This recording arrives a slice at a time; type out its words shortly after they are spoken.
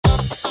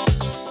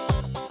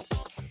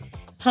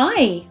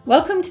Hi,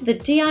 welcome to the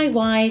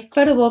DIY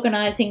Photo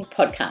Organising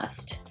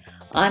Podcast.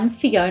 I'm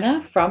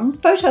Fiona from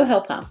Photo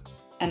Helper.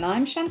 And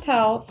I'm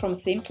Chantal from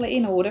Simply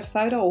in Order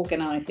Photo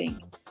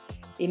Organising.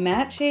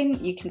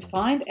 Imagine you can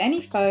find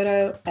any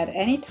photo at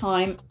any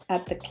time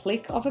at the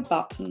click of a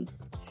button.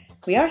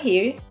 We are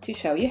here to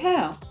show you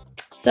how.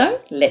 So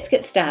let's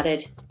get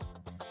started.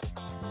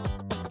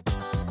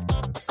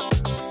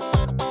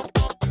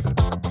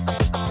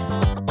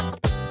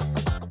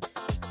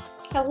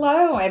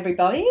 Hello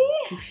everybody.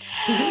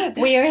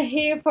 We are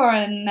here for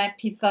an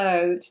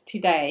episode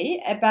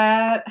today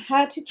about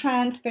how to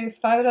transfer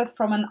photos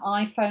from an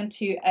iPhone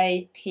to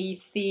a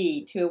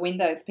PC, to a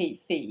Windows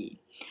PC.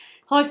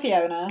 Hi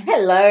Fiona.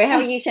 Hello, how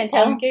are you, Chantal?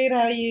 I'm good,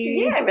 how are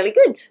you? Yeah, really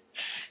good.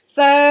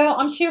 So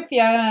I'm sure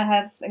Fiona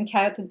has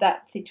encountered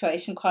that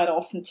situation quite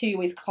often too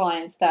with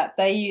clients that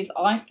they use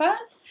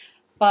iPhones,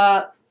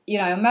 but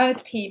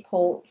most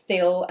people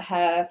still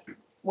have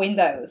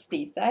Windows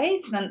these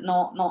days and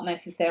not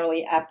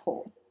necessarily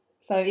Apple.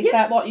 So is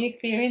that what you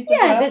experience as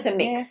well? Yeah, there's a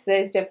mix. Yeah.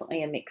 There's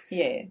definitely a mix.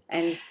 Yeah.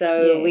 And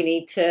so we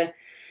need to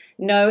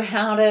know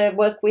how to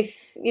work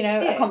with,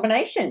 a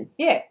combination.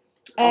 Yeah.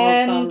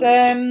 And,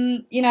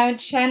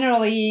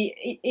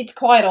 generally it's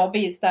quite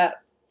obvious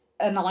that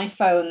an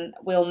iPhone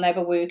will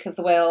never work as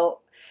well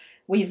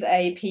with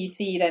a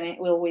PC than it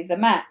will with a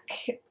Mac.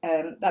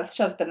 That's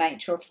just the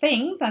nature of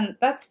things, and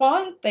that's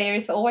fine.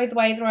 There's always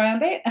ways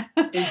around it.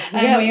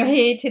 And we're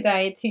here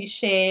today to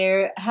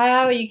share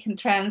how you can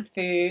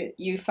transfer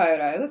your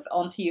photos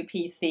onto your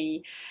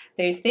PC.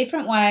 There's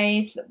different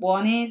ways.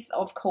 One is,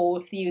 of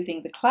course,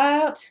 using the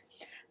cloud.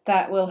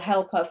 That will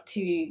help us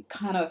to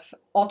kind of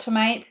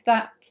automate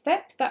that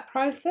step, that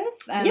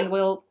process, and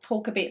we'll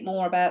talk a bit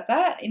more about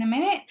that in a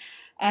minute.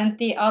 And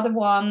the other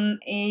one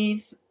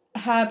is,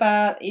 how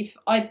about if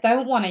I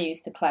don't want to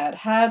use the cloud?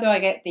 How do I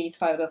get these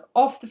photos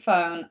off the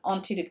phone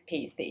onto the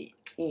PC?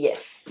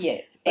 Yes.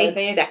 Yeah. So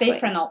there's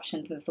different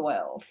options as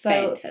well. So,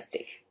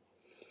 fantastic.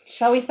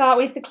 Shall we start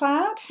with the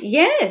cloud?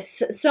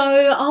 Yes. So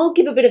I'll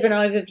give a bit of an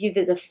overview.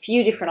 There's a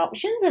few different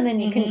options, and then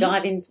you can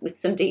dive in with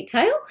some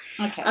detail.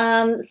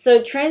 Okay.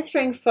 So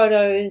transferring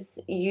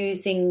photos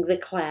using the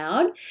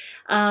cloud,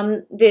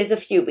 there's a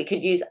few. We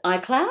could use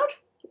iCloud.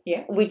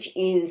 Yeah. Which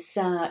is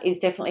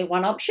definitely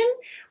one option.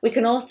 We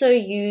can also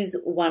use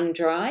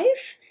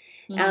OneDrive.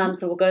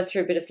 So we'll go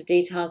through a bit of the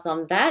details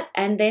on that.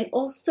 And then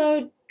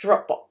also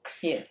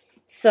Dropbox. Yes.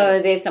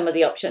 So there's some of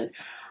the options.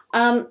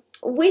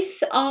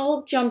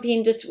 I'll jump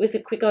in just with a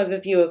quick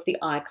overview of the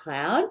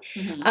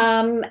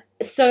iCloud.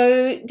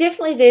 So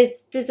definitely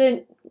there's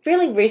a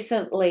really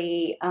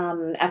recently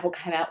Apple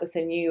came out with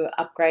a new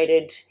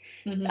upgraded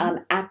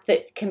app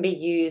that can be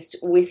used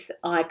with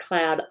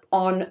iCloud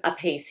on a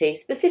PC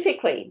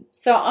specifically.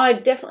 So I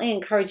definitely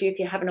encourage you, if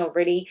you haven't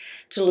already,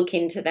 to look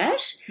into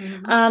that.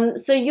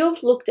 So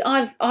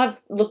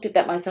I've looked at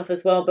that myself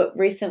as well, but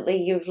recently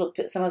you've looked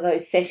at some of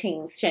those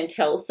settings,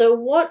 Chantal. So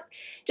what,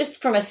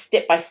 just from a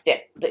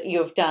step-by-step that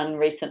you've done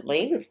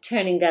recently with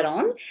turning that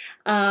on,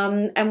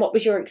 and what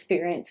was your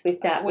experience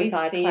with that with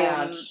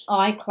iCloud? The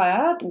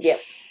iCloud? Yep.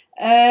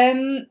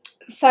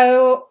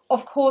 So,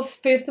 of course,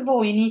 first of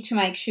all, you need to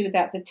make sure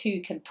that the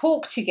two can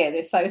talk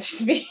together, so to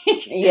speak.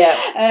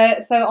 Yeah.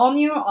 So on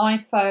your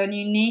iPhone,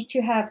 you need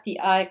to have the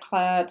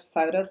iCloud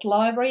Photos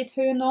library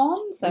turned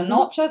on. So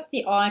not just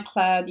the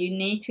iCloud, you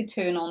need to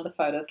turn on the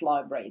Photos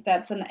library.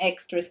 That's an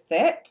extra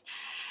step.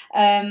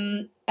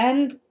 And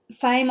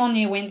same on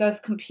your Windows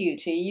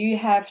computer. You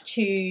have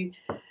to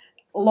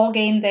log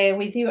in there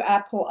with your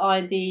Apple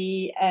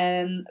ID,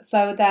 and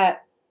so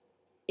that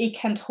it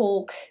can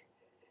talk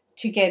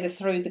together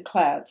through the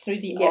cloud, through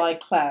the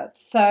iCloud.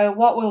 So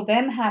what will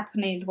then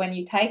happen is, when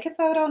you take a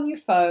photo on your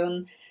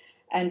phone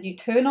and you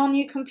turn on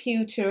your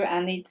computer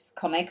and it's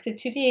connected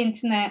to the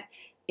internet,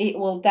 it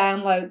will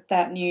download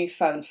that new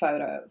phone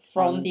photo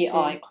from the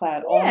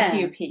iCloud onto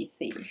your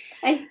PC.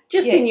 And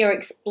just in your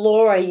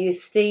Explorer, you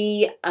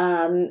see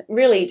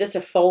really just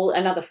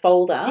another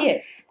folder.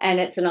 Yes. And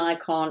it's an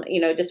icon,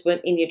 just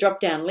in your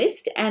drop-down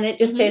list, and it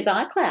just says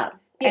iCloud.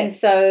 Yes. And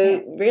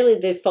so really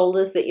the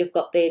folders that you've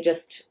got there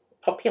just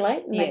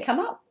populate and they come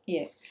up.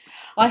 Yeah.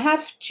 I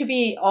have to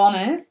be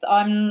honest,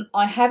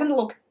 I haven't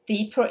looked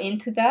deeper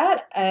into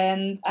that,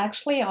 and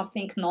actually I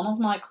think none of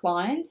my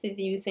clients is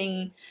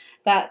using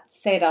that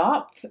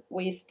setup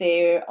with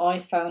their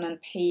iPhone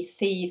and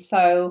PC.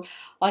 So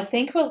I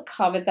think we'll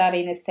cover that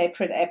in a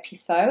separate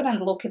episode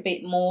and look a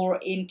bit more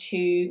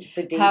into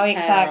how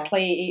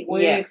exactly it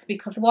works,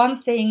 because one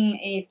thing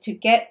is to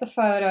get the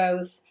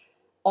photos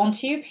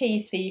onto your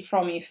PC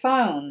from your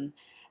phone,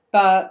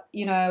 but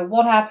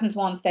what happens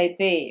once they're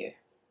there?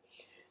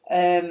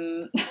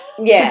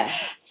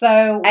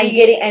 So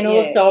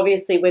also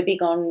obviously we're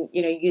big on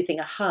using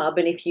a hub,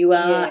 and if you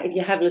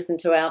have listened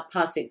to our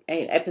past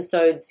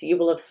episodes, you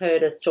will have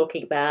heard us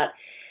talking about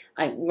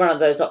one of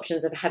those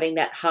options of having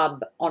that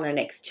hub on an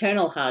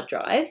external hard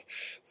drive.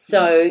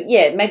 So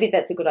maybe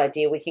that's a good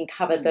idea. We can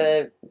cover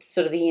the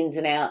sort of the ins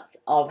and outs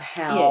of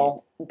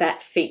how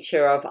that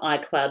feature of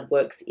iCloud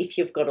works if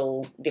you've got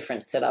all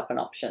different setup and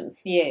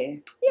options. Yeah.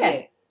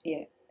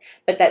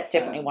 But that's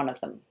definitely one of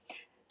them.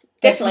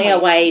 Definitely a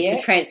way to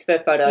transfer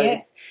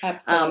photos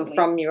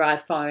from your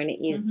iPhone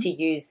is to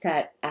use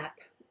that app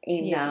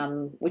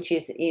in which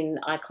is in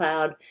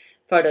iCloud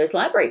Photos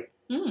Library.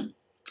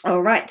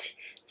 All right.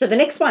 So the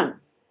next one.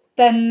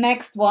 The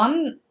next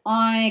one,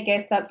 I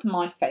guess that's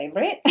my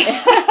favourite.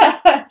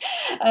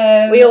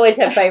 We always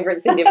have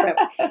favourites in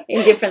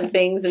different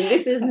things, and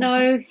this is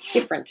no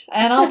different.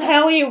 And I'll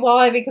tell you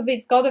why, because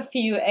it's got a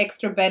few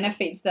extra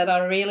benefits that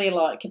I really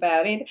like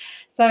about it.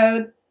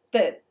 So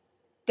the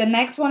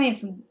next one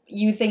is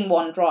using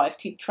OneDrive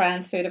to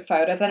transfer the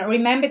photos. And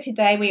remember,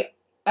 today we're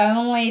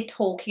only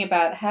talking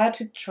about how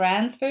to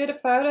transfer the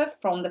photos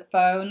from the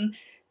phone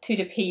to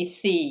the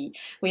PC.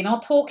 We're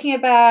not talking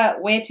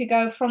about where to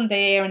go from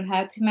there and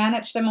how to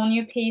manage them on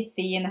your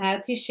PC and how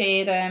to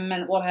share them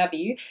and what have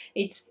you.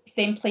 It's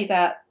simply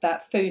that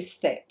first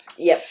step.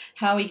 Yep.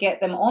 How we get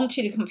them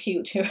onto the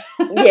computer.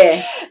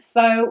 Yes.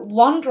 So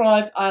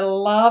OneDrive I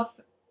love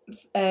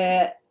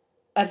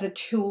as a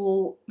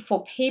tool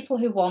for people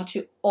who want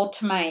to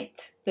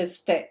automate the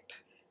step,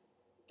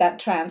 that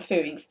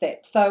transferring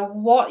step. So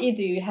what you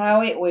do,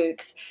 how it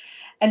works,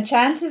 and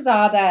chances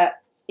are that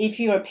if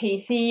you're a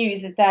PC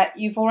user that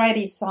you've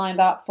already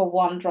signed up for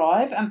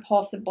OneDrive and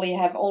possibly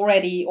have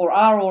already or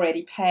are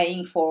already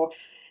paying for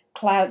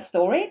cloud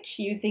storage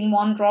using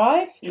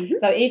OneDrive.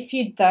 So if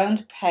you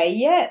don't pay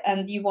yet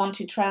and you want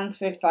to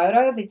transfer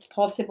photos, it's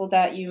possible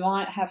that you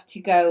might have to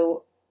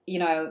go,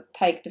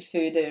 take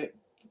the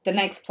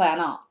next plan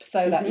up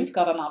so that you've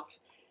got enough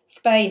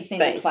space in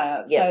the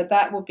cloud. Yep. So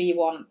that would be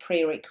one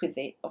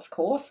prerequisite, of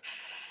course.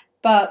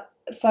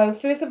 So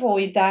first of all,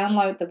 you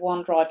download the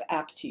OneDrive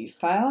app to your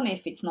phone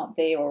if it's not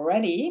there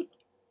already,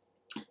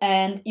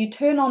 and you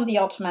turn on the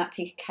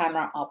automatic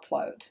camera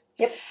upload.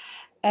 Yep.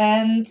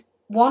 And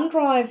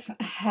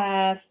OneDrive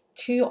has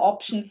two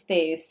options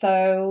there.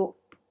 So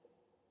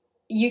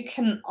you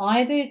can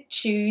either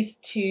choose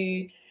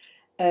to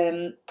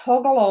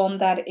toggle on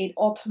that it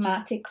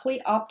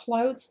automatically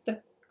uploads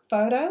the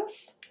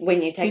photos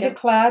when you take to the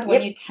cloud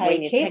when you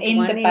take it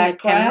in the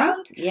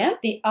background.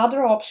 The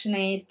other option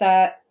is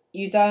that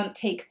you don't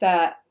tick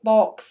that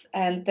box,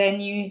 and then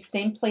you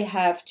simply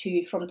have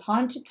to, from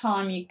time to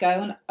time, you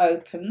go and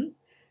open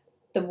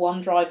the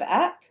OneDrive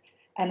app,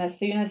 and as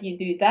soon as you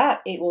do that,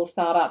 it will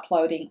start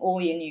uploading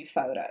all your new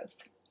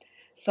photos.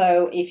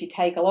 So if you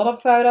take a lot of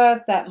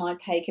photos, that might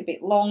take a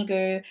bit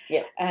longer.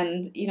 Yeah.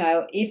 And,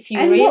 if you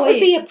and really... what would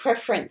be a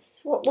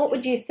preference? What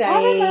would you say?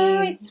 I don't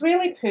know. It's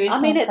really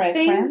personal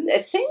preference.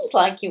 It seems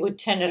like you would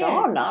turn it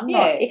on.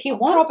 If you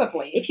want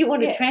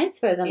to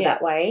transfer them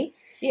that way.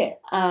 Yeah.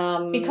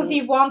 Because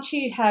you want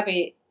to have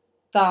it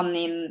done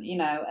in,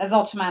 as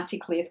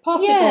automatically as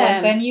possible,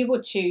 and then you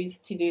would choose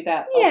to do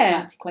that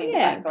automatically in the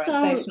background.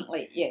 So,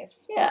 definitely,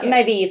 yes. Yeah.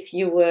 Maybe if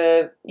you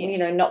were,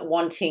 not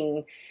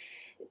wanting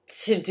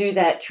to do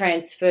that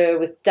transfer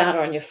with data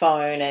on your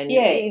phone, and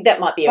that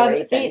might be a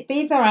reason.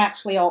 These are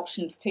actually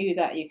options too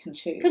that you can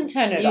choose. You can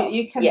turn it off.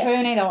 You can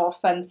turn it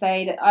off and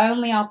say that I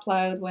only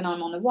upload when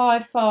I'm on the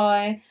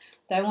Wi-Fi.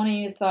 Don't want to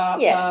use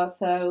that. Yeah.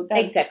 So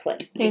exactly.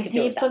 There's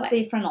heaps of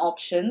different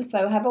options.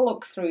 So have a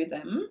look through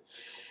them.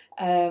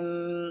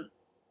 And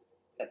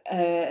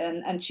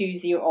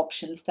choose your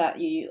options that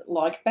you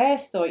like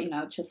best, or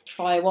just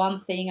try one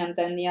thing and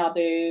then the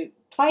other.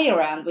 Play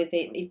around with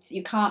it.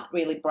 You can't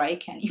really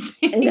break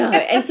anything. No.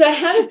 And so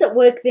how does it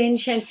work then,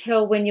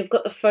 Chantel, when you've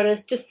got the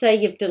photos? Just say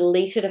you've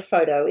deleted a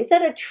photo. Is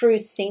that a true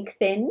sync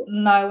then?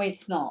 No,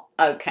 it's not.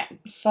 Okay.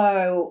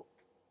 So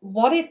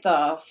what it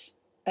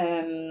does,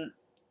 when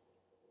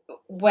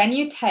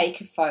you take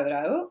a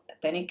photo,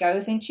 then it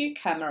goes into your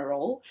camera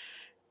roll,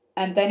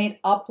 and then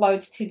it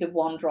uploads to the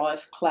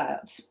OneDrive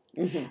cloud.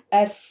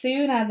 As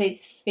soon as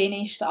it's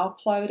finished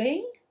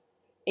uploading,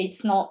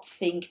 it's not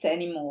synced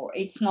anymore.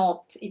 It's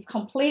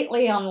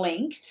completely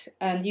unlinked,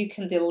 and you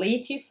can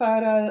delete your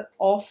photo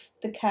off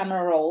the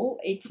camera roll.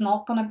 It's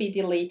not going to be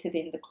deleted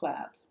in the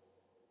cloud.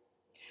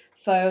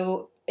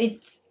 So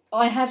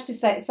I have to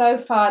say, so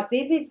far,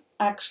 this is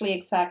actually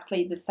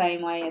exactly the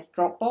same way as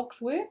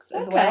Dropbox works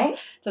as well.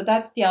 So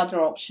that's the other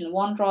option.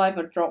 OneDrive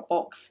or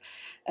Dropbox,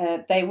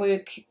 they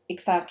work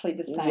exactly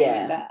the same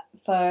in that.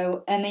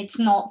 So, and it's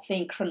not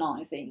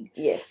synchronizing.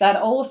 Yes. That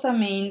also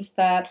means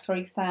that, for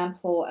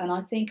example, and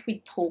I think we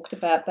talked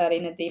about that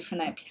in a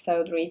different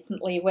episode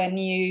recently, when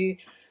you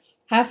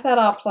have that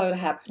upload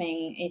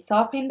happening, it's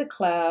up in the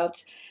cloud,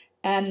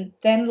 and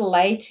then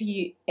later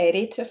you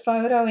edit a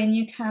photo in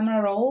your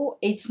camera roll,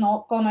 it's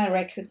not going to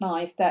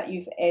recognize that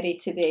you've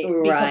edited it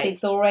because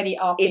it's already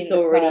up in the cloud.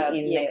 It's already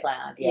in the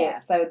cloud, yeah.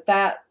 So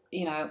that,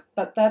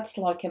 but that's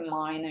like a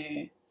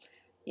minor,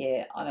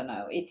 I don't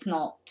know. It's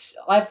not,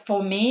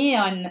 for me,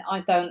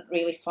 I don't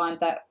really find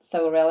that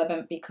so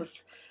relevant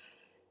because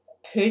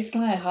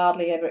personally I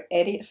hardly ever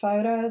edit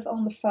photos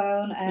on the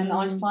phone, and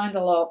I find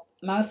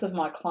most of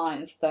my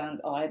clients don't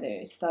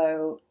either,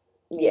 so...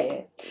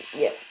 Yeah.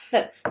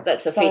 That's a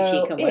feature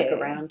you can work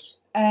around.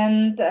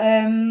 And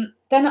then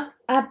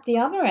at the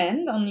other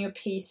end, on your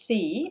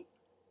PC,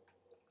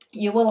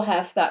 you will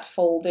have that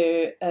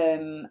folder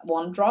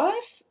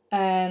OneDrive,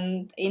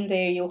 and in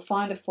there you'll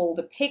find a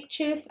folder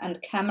Pictures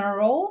and Camera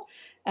Roll,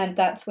 and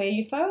that's where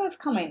your photos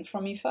come in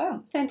from your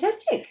phone.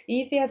 Fantastic.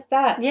 Easy as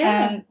that.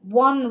 Yeah. And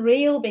one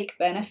real big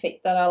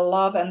benefit that I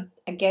love, and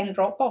again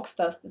Dropbox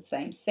does the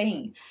same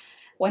thing,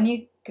 when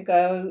you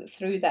go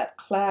through that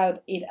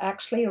cloud, it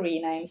actually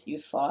renames your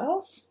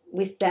files.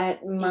 With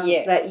that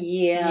month, that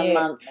year,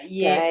 month,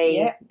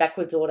 day,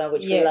 backwards order,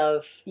 which we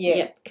love.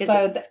 Yeah,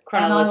 because it's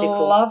chronological.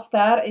 And I love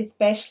that,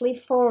 especially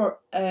for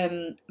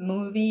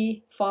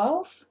movie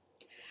files.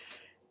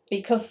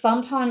 Because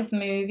sometimes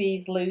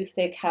movies lose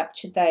their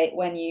capture date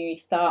when you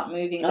start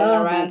moving them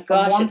around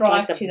from one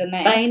drive to the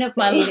next. Bane of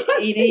my life.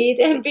 It is.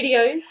 Damn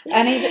videos.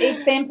 And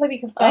it's simply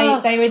because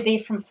they're a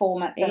different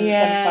format than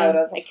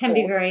photos, it can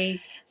be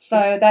very...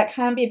 So that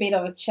can be a bit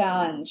of a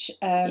challenge.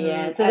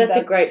 So that's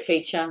a great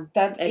feature.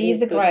 That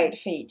is a great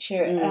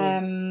feature.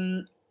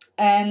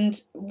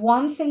 And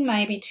one thing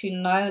maybe to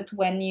note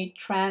when you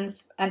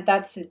and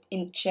that's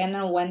in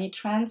general, when you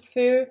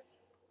transfer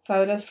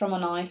photos from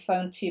an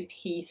iPhone to a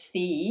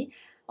PC,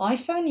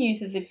 iPhone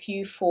uses a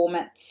few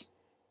formats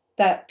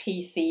that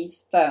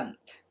PCs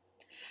don't.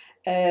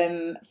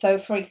 So,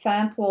 for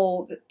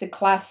example, the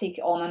classic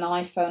on an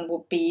iPhone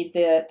would be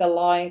the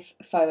live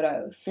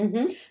photos.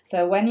 Mm-hmm.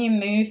 So when you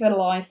move a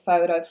live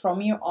photo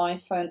from your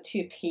iPhone to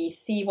a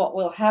PC, what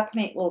will happen,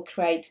 it will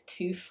create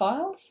two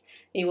files.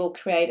 It will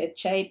create a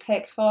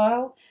JPEG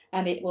file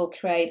and it will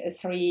create a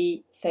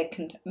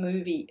 3-second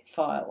movie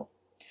file.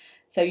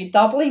 So you're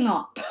doubling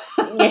up.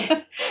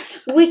 Yeah,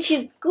 which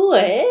is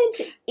good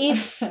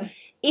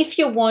if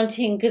you're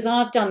wanting, because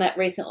I've done that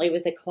recently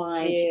with a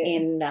client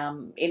in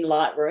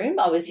Lightroom.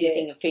 I was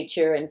using a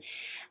feature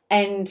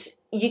and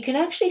you can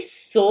actually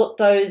sort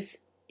those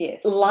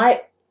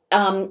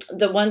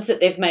the ones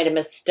that they've made a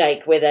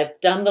mistake where they've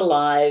done the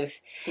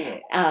live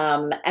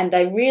and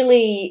they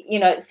really,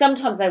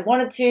 sometimes they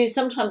wanted to,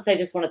 sometimes they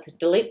just wanted to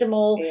delete them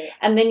all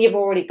and then you've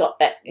already got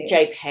that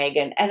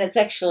JPEG and it's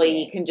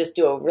actually, you can just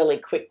do a really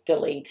quick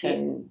delete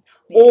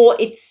or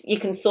you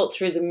can sort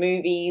through the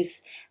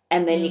movies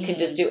and then you can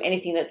just do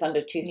anything that's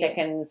under 2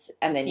 seconds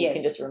and then you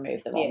can just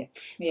remove them all.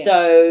 Yeah.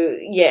 So,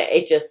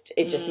 it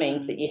just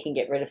means that you can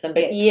get rid of them.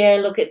 But,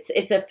 look,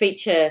 it's a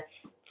feature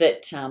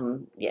that,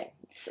 and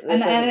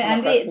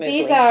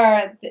these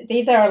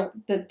are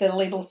the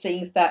little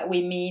things that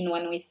we mean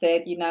when we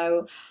said,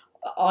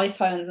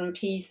 iPhones and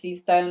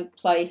PCs don't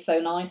play so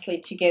nicely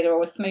together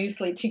or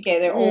smoothly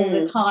together all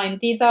the time.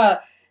 These are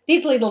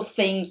these little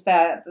things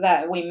that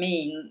we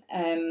mean.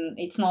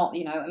 It's not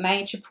a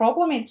major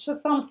problem. It's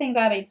just something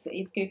that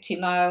it's good to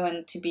know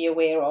and to be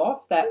aware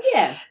of. That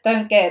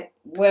don't get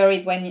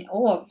worried when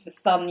all of a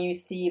sudden you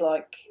see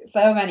like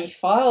so many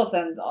files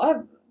and I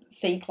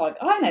think like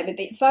I never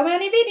did so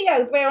many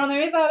videos. Where on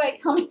earth are they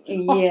coming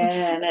from?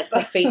 Yeah, and that's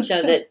a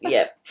feature that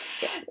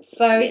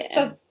So it's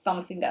just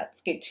something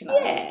that's good to know.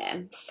 Yeah.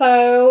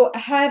 So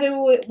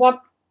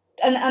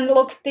and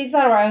look, these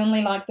are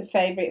only like the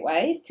favourite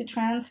ways to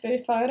transfer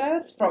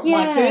photos from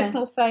my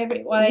personal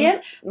favourite ways.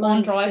 Yep,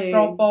 OneDrive,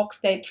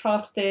 Dropbox, they're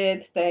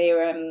trusted,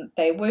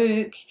 they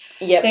work.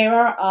 Yep. There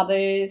are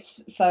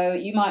others, so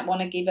you might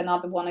want to give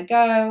another one a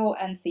go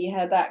and see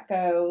how that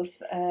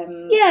goes.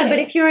 But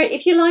if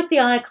you like the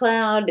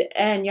iCloud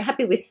and you're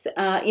happy with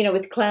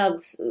with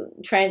clouds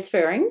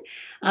transferring,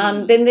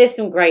 then there's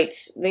some great.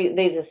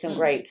 These are some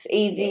great,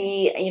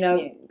 easy,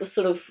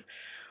 sort of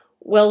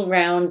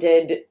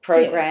well-rounded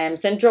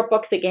programs. And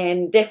Dropbox,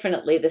 again,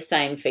 definitely the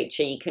same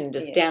feature. You can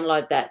just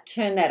download that,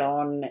 turn that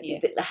on,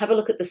 have a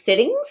look at the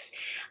settings.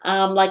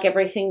 Like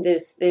everything,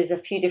 there's a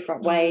few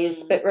different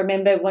ways. But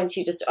remember, once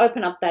you just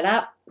open up that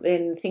app,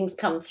 then things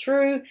come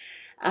through.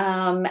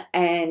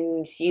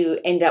 And you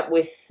end up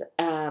with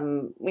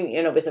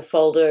with a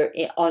folder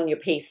on your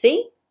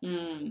PC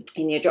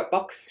in your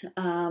Dropbox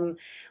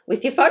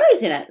with your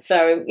photos in it.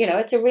 So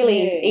it's a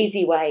really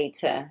easy way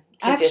to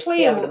actually just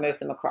be able to move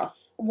them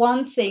across.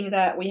 One thing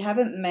that we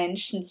haven't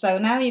mentioned, so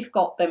now you've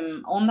got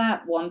them on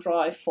that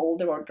OneDrive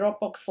folder or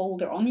Dropbox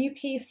folder on your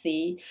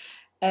PC,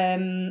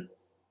 and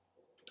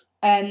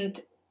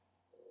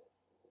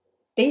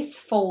this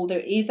folder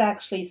is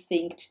actually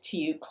synced to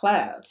your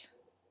cloud.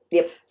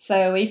 Yep.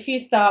 So if you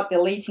start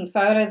deleting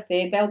photos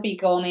there, they'll be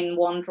gone in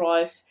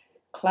OneDrive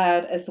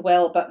cloud as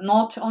well, but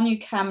not on your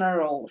camera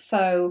roll.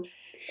 So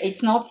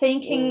it's not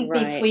syncing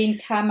between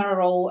camera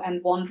roll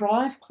and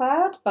OneDrive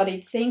cloud, but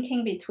it's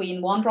syncing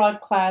between OneDrive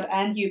cloud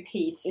and your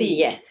PC.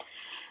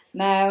 Yes.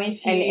 Now,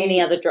 if you... And any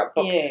other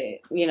Dropbox,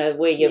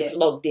 where you've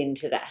logged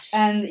into that.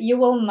 And you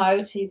will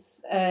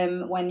notice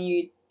when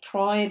you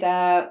try it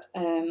out...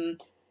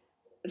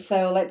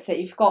 So let's say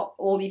you've got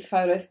all these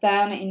photos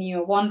down in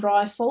your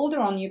OneDrive folder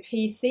on your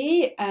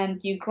PC and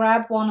you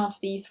grab one of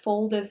these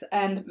folders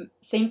and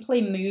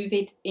simply move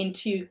it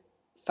into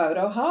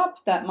Photo Hub.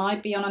 That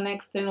might be on an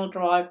external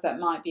drive, that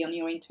might be on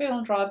your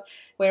internal drive.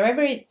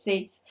 Wherever it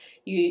sits,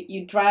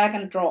 you drag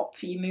and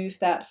drop, you move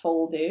that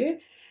folder.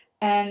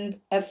 And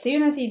as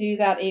soon as you do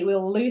that, it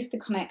will lose the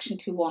connection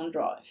to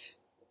OneDrive.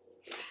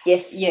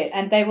 Yes. Yeah,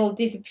 and they will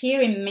disappear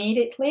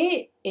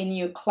immediately in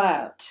your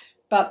cloud.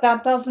 But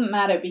that doesn't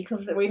matter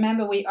because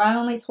remember we're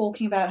only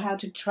talking about how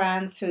to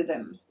transfer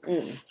them.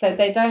 So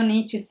they don't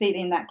need to sit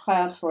in that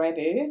cloud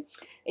forever.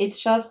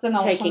 It's just an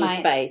taking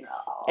space.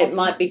 It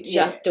might be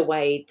just a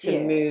way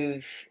to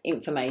move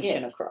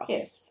information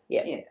across.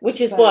 Which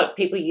is what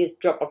people use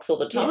Dropbox all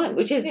the time,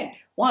 which is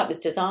why it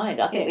was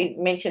designed. I think we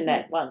mentioned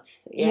that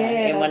once.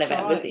 In one of it.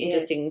 It was an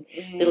interesting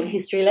little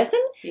history lesson.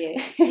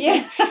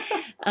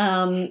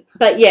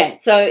 But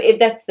so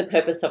that's the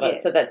purpose of it.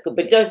 So that's good.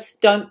 But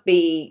just don't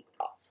be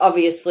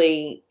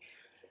obviously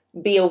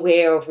be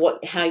aware of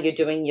how you're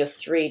doing your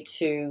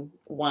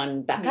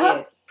 3-2-1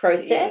 backup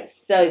process.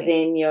 So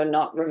then you're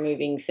not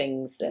removing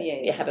things that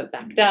you haven't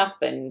backed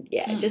up, and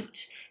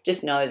just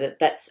know that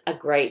that's a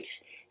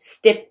great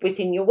step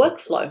within your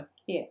workflow.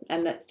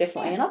 And that's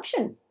definitely an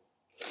option.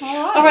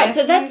 All right,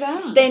 so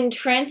that's then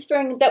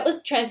transferring. That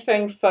was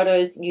transferring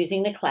photos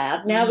using the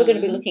cloud. Now we're going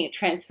to be looking at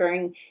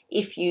transferring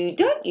if you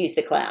don't use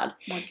the cloud.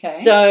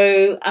 Okay.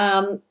 So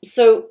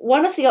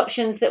one of the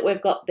options that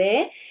we've got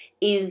there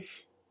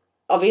is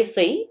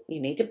obviously you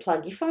need to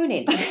plug your phone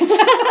in.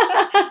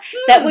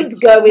 That would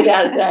go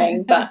without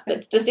saying, but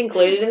it's just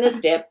included in the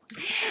step.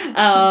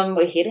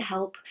 We're here to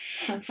help.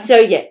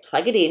 So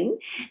plug it in.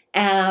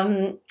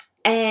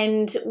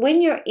 And when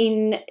you're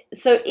in,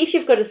 so if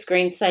you've got a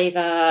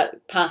screensaver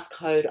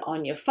passcode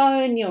on your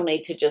phone, you'll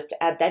need to just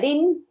add that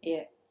in.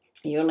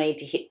 You'll need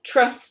to hit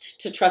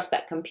trust to trust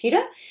that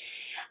computer.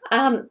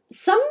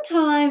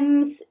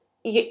 Sometimes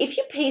if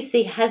your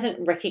PC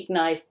hasn't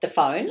recognised the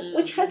phone,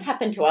 which has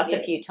happened to us a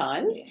few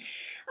times,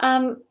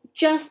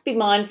 just be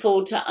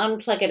mindful to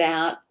unplug it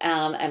out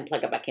and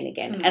plug it back in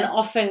again. And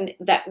often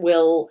that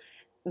will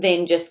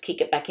then just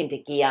kick it back into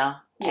gear,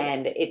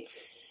 and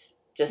it's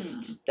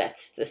just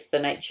that's just the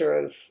nature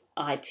of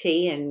IT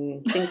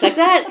and things like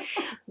that.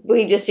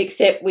 We just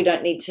accept we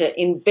don't need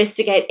to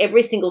investigate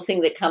every single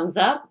thing that comes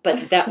up,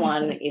 but that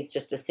one is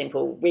just a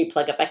simple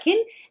replug it back in,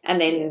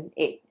 and then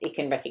it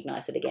can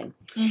recognise it again.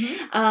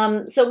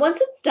 So once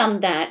it's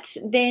done that,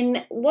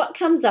 then what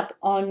comes up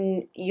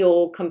on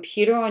your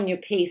computer, on your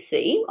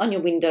PC, on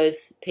your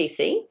Windows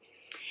PC,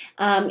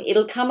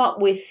 it'll come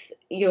up with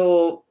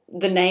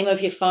the name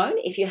of your phone.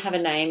 If you have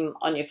a name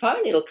on your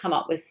phone, it'll come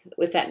up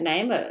with that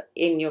name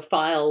in your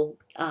file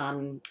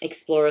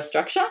Explorer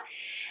structure.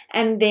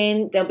 And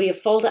then there'll be a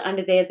folder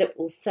under there that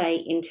will say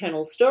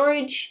internal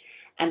storage,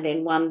 and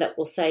then one that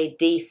will say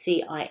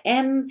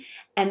DCIM,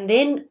 and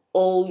then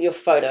all your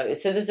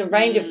photos. So there's a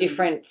range of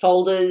different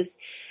folders.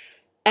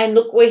 And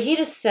look, we're here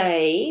to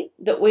say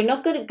that we're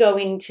not going to go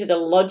into the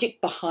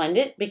logic behind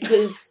it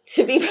because,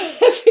 to be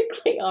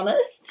perfectly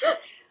honest,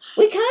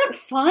 we can't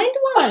find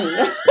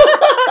one.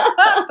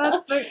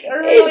 That's a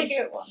really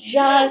good one.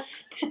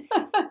 Just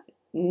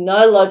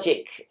no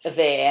logic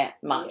there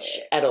much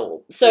at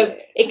all. So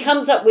it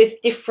comes up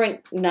with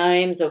different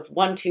names of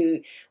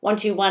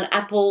 121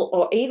 Apple,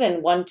 or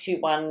even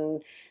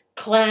 121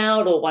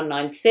 Cloud, or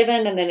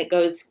 197, and then it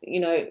goes,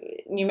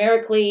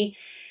 numerically.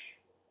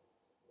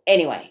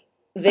 Anyway,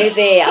 they're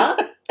there.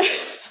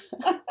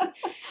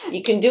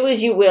 You can do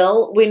as you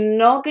will. We're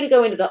not going to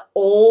go into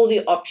all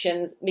the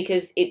options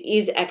because it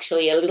is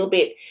actually a little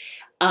bit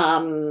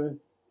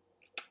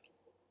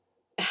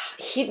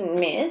hit and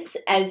miss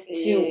as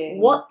to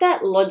what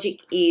that logic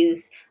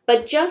is.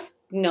 But just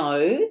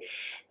know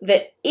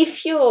that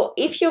if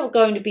you're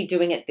going to be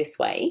doing it this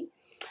way,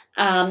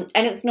 and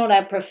it's not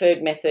our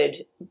preferred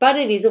method, but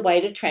it is a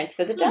way to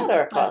transfer the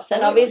data across.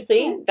 And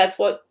obviously that's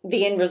what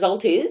the end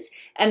result is.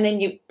 And then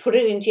you put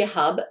it into your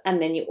hub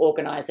and then you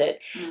organise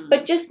it.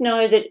 But just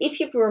know that if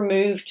you've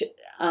removed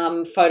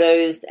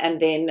photos and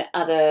then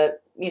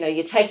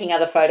you're taking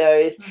other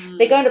photos,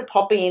 they're going to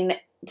pop in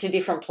to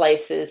different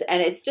places,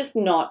 and it's just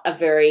not a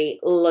very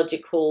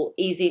logical,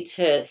 easy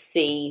to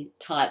see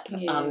type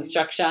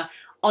structure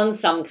on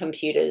some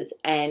computers,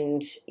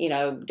 and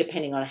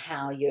depending on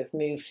how you've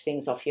moved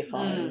things off your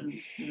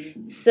phone.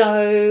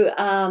 So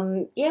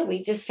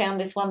we just found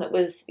this one that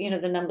was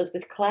the numbers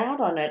with cloud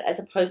on it as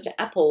opposed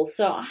to Apple,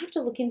 so I have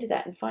to look into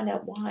that and find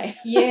out why.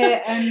 You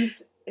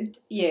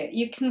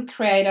can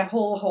create a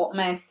whole hot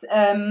mess.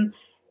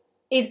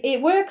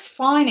 It works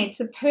fine. It's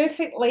a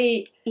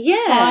perfectly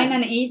fine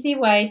and easy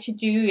way to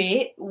do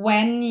it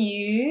when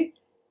you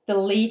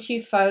delete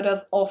your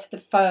photos off the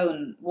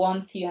phone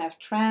once you have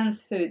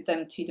transferred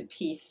them to the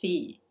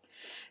PC.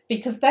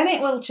 Because then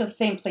it will just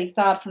simply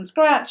start from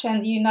scratch,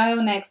 and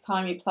next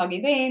time you plug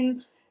it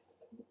in,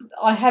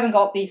 I haven't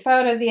got these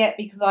photos yet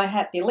because I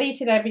had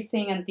deleted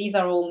everything, and these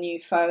are all new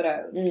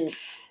photos.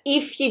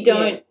 If you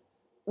don't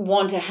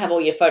want to have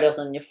all your photos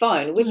on your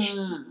phone, which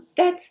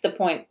that's the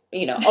point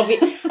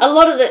a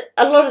lot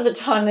of the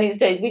time these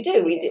days we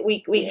do.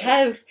 We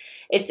have.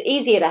 It's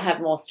easier to have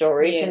more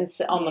storage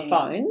on the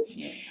phones,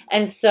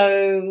 and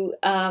so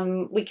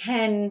we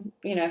can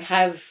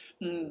have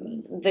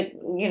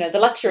the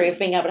luxury of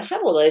being able to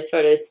have all those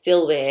photos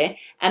still there,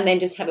 and then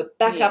just have a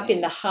backup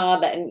in the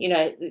hub, and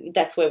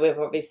that's where we've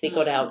obviously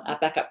got our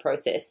backup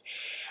process.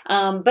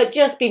 But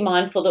just be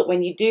mindful that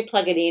when you do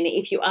plug it in,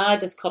 if you are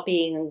just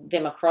copying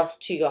them across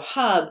to your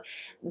hub,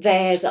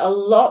 there's a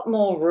lot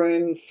more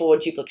room for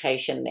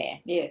duplication there.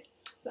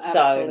 Yes,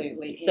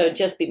 absolutely. So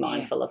just be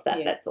mindful of that.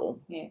 Yeah. That's all.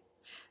 Yeah.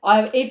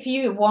 If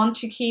you want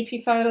to keep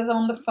your photos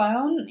on the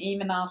phone,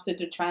 even after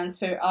the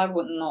transfer, I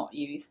would not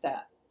use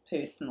that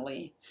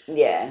personally.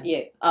 Yeah.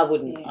 I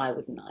wouldn't. Yeah. I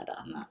wouldn't either.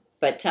 No.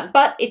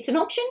 But it's an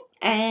option,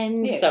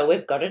 and so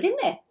we've got it in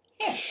there.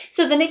 Yeah.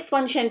 So the next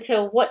one,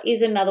 Chantel, what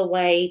is another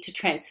way to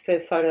transfer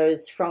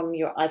photos from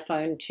your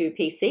iPhone to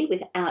PC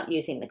without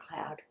using the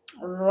cloud?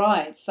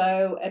 Right.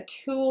 So a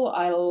tool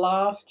I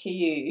love to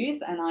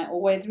use and I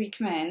always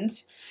recommend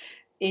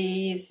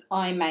is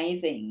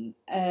iMazing.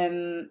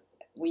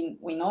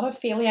 We're not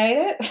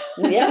affiliated,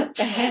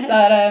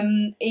 but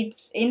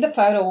it's in the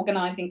photo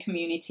organizing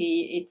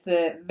community. It's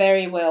a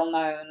very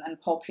well-known and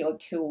popular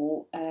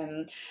tool,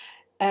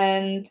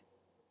 and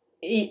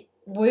it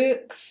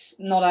works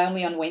not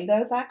only on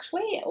Windows,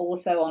 actually,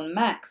 also on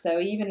Mac. So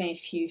even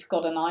if you've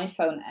got an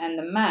iPhone and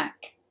a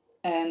Mac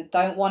and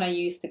don't want to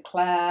use the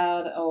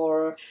cloud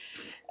or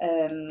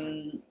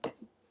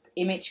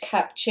image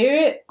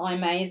capture,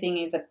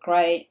 iMazing is a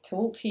great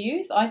tool to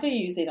use. I do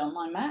use it on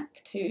my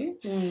Mac too.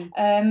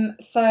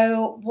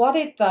 So what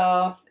it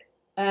does,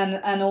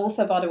 and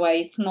also, by the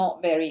way, it's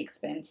not very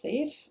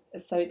expensive,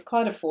 so it's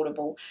quite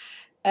affordable.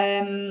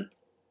 And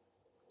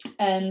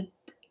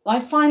I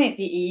find it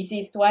the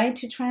easiest way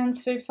to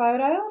transfer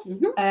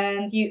photos.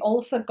 And you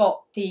also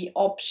got the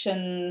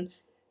option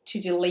to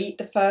delete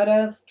the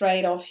photos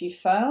straight off your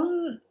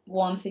phone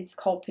once it's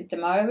copied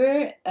them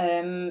over.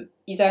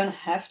 You don't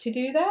have to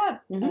do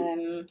that.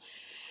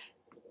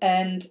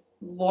 And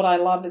what I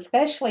love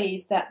especially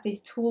is that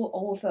this tool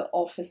also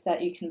offers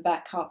that you can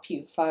back up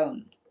your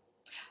phone,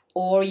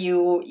 or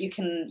you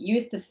can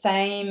use the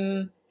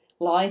same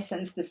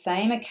license, the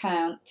same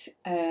account.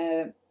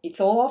 It's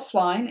all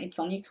offline. It's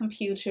on your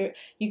computer.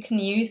 You can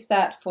use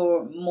that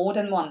for more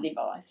than one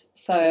device.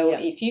 So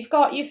if you've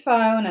got your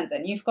phone and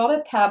then you've got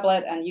a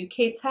tablet and your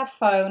kids have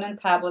phone and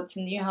tablets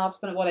and your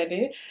husband,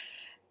 whatever,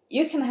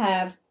 you can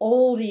have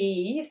all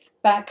these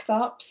backed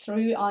up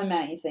through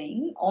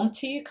iMazing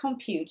onto your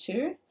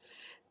computer.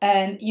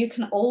 And you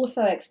can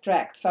also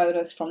extract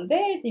photos from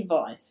their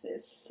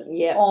devices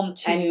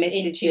onto and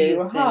messages into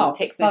your hub. And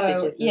text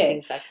messages and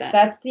things like that.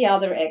 That's the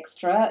other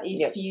extra.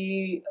 If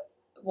you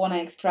want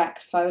to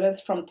extract photos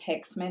from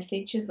text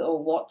messages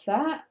or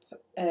WhatsApp,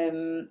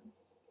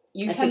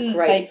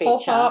 they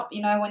pop up,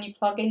 when you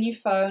plug in your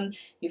phone,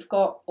 you've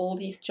got all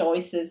these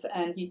choices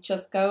and you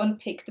just go and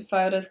pick the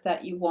photos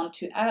that you want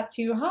to add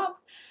to your hub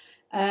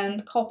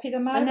and copy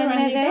them over, and then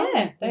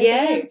they're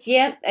there.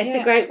 It's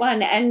a great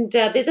one, and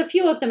there's a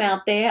few of them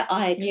out there.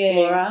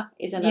 iExplorer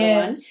is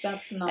another one.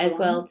 That's another as one.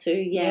 Well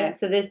too.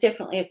 So there's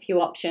definitely a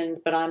few options,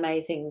 but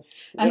iMazing's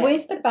and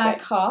with the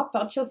backup,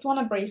 I just want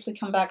to briefly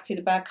come back to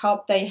the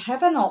backup. They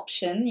have an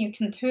option you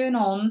can turn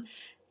on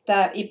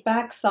that it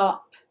backs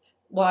up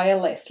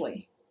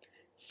wirelessly.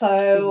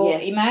 So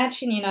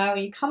imagine,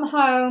 you come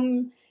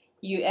home,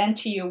 you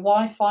enter your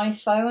Wi-Fi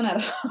zone at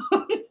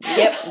home.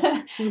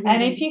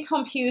 And if your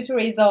computer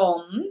is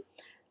on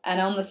and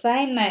on the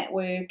same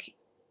network,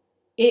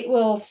 it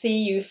will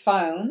see your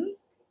phone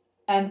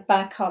and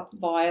back up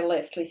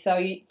wirelessly.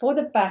 So for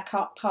the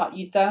backup part,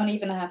 you don't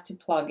even have to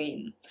plug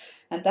in.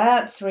 And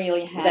that's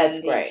really handy.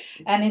 That's great.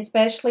 And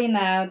especially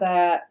now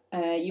that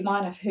you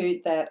might have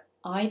heard that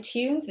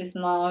iTunes is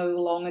no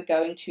longer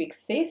going to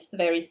exist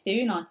very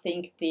soon. I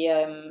think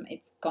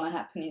it's going to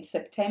happen in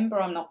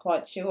September. I'm not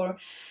quite sure.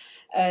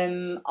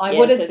 I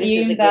would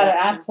assume that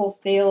Apple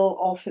still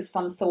offers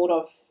some sort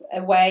of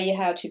a way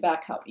how to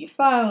back up your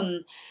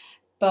phone,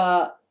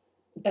 but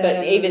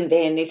even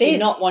then, if you're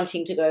not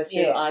wanting to go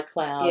through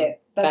iCloud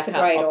that's backup a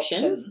great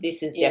options, option.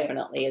 This is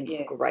definitely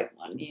a great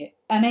one.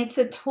 And it's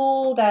a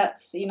tool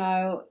that's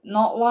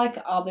not like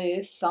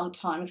others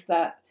sometimes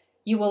that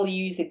you will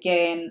use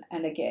again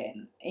and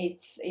again.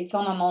 It's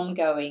on an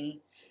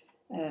ongoing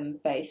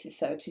basis,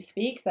 so to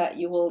speak, that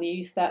you will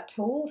use that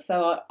tool.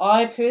 So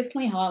I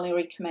personally highly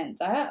recommend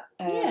that,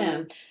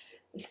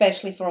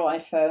 especially for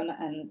iPhone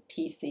and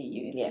PC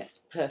users.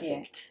 Yes,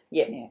 perfect.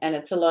 Yeah. And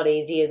it's a lot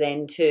easier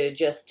then to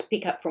just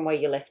pick up from where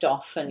you left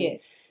off and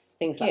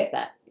things like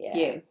that.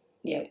 Yeah.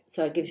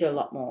 So it gives you a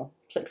lot more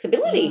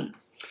flexibility.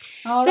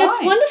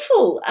 That's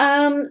wonderful.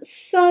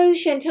 So,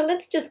 Chantel,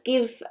 let's just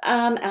give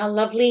our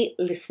lovely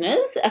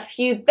listeners a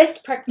few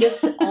best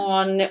practice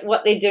on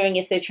what they're doing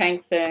if they're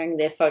transferring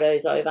their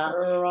photos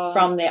over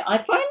from their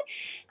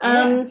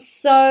iPhone.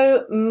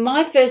 So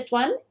my first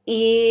one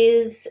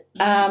is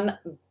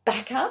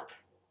backup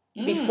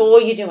before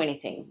you do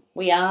anything.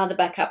 We are the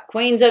backup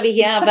queens over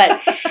here,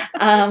 but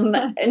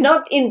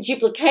not in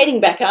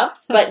duplicating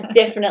backups, but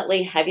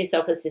definitely have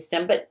yourself a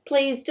system. But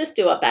please just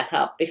do a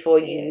backup before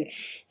you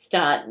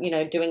start,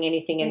 doing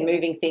anything and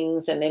moving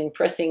things and then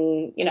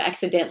pressing,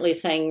 accidentally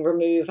saying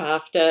remove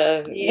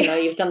after,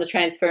 you've done the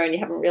transfer and you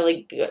haven't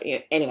really,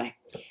 anyway,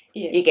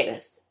 you get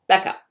us.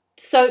 Backup.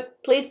 So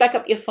please back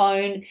up your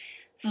phone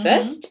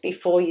first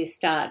before you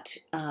start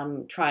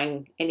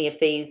trying any of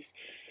these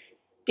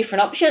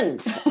different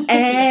options.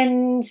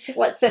 And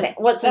what's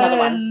another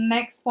one? The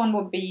next one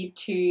would be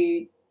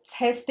to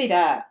test it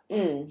out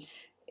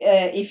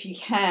if you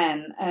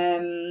can.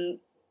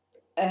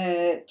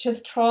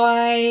 Just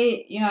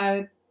try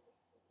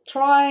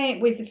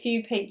with a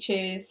few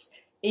pictures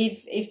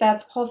if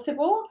that's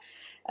possible.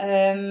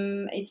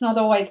 It's not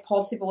always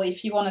possible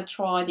if you want to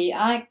try the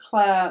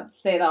iCloud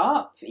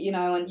setup,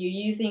 and you're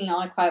using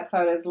iCloud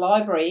Photos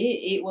library,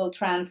 it will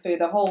transfer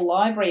the whole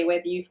library,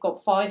 whether you've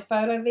got 5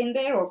 photos in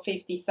there or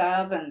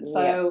 50,000.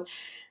 So,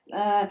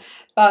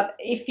 but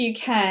if you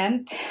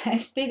can,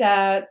 test it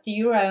out, do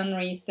your own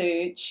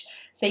research.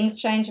 Things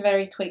change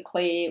very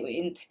quickly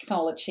in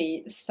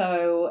technology.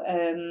 So,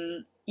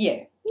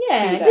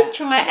 just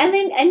try it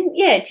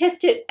and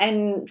test it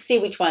and see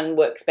which one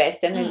works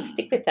best and then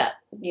stick with that.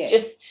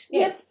 Just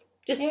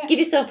give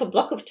yourself a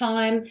block of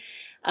time,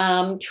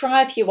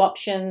 try a few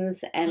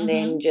options and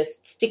then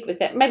just stick with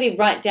that. Maybe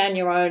write down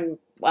your own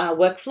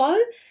workflow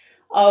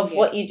of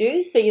what you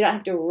do so you don't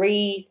have to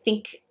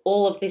rethink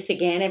all of this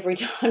again every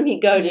time you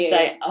go to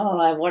say,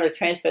 I want to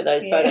transfer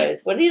those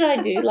photos. What did I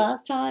do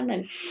last time?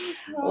 And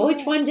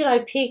which one did I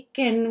pick?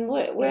 And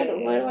where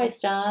do I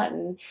start?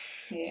 And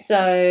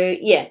so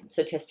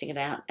testing it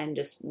out and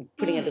just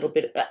putting a little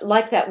bit,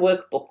 like that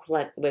workbook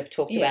like we've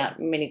talked about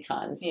many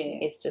times.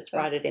 It's just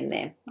write it in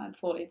there.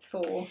 That's what it's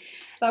for.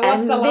 So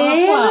what's the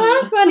last one? The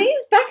last one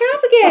is back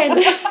up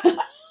again.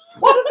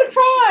 What a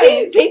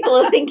surprise! These people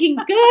are thinking,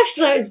 gosh,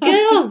 those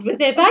girls with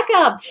their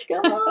backups.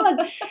 Come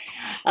on.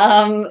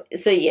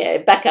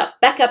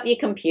 Back up your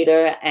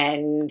computer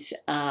and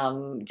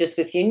just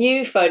with your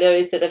new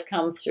photos that have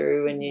come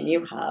through and your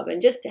new hub,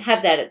 and just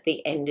have that at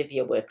the end of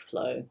your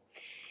workflow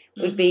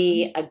would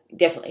be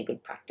definitely a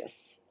good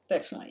practice.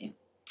 Definitely.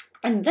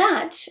 And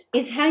that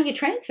is how you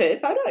transfer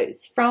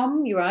photos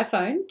from your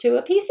iPhone to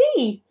a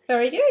PC.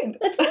 Very good.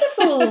 That's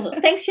wonderful.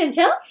 Thanks,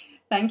 Chantel.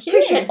 Thank you.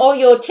 Appreciate all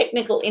your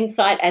technical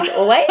insight as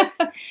always.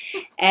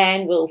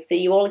 And we'll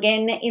see you all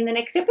again in the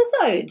next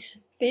episode.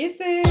 See you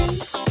soon.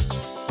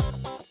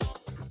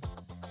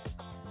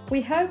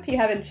 We hope you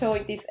have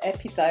enjoyed this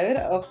episode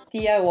of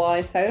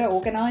DIY photo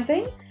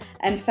organising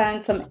and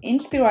found some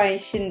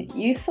inspiration,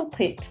 useful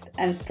tips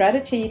and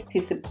strategies to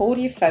support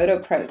your photo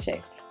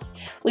projects.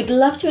 We'd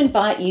love to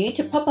invite you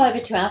to pop over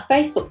to our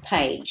Facebook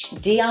page,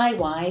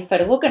 DIY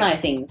Photo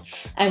Organising,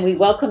 and we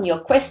welcome your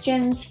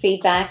questions,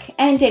 feedback,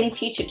 and any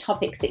future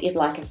topics that you'd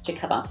like us to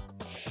cover.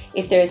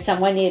 If there is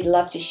someone you'd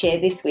love to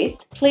share this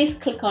with, please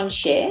click on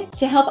Share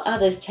to help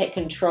others take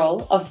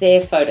control of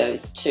their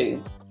photos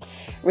too.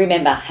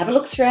 Remember, have a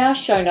look through our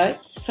show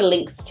notes for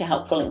links to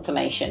helpful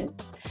information.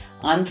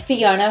 I'm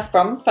Fiona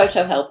from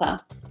Photo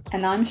Helper.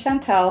 And I'm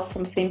Chantal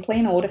from Simply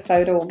in Order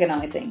Photo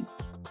Organising.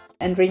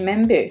 And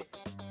remember,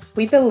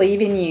 we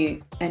believe in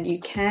you and you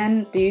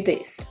can do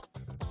this.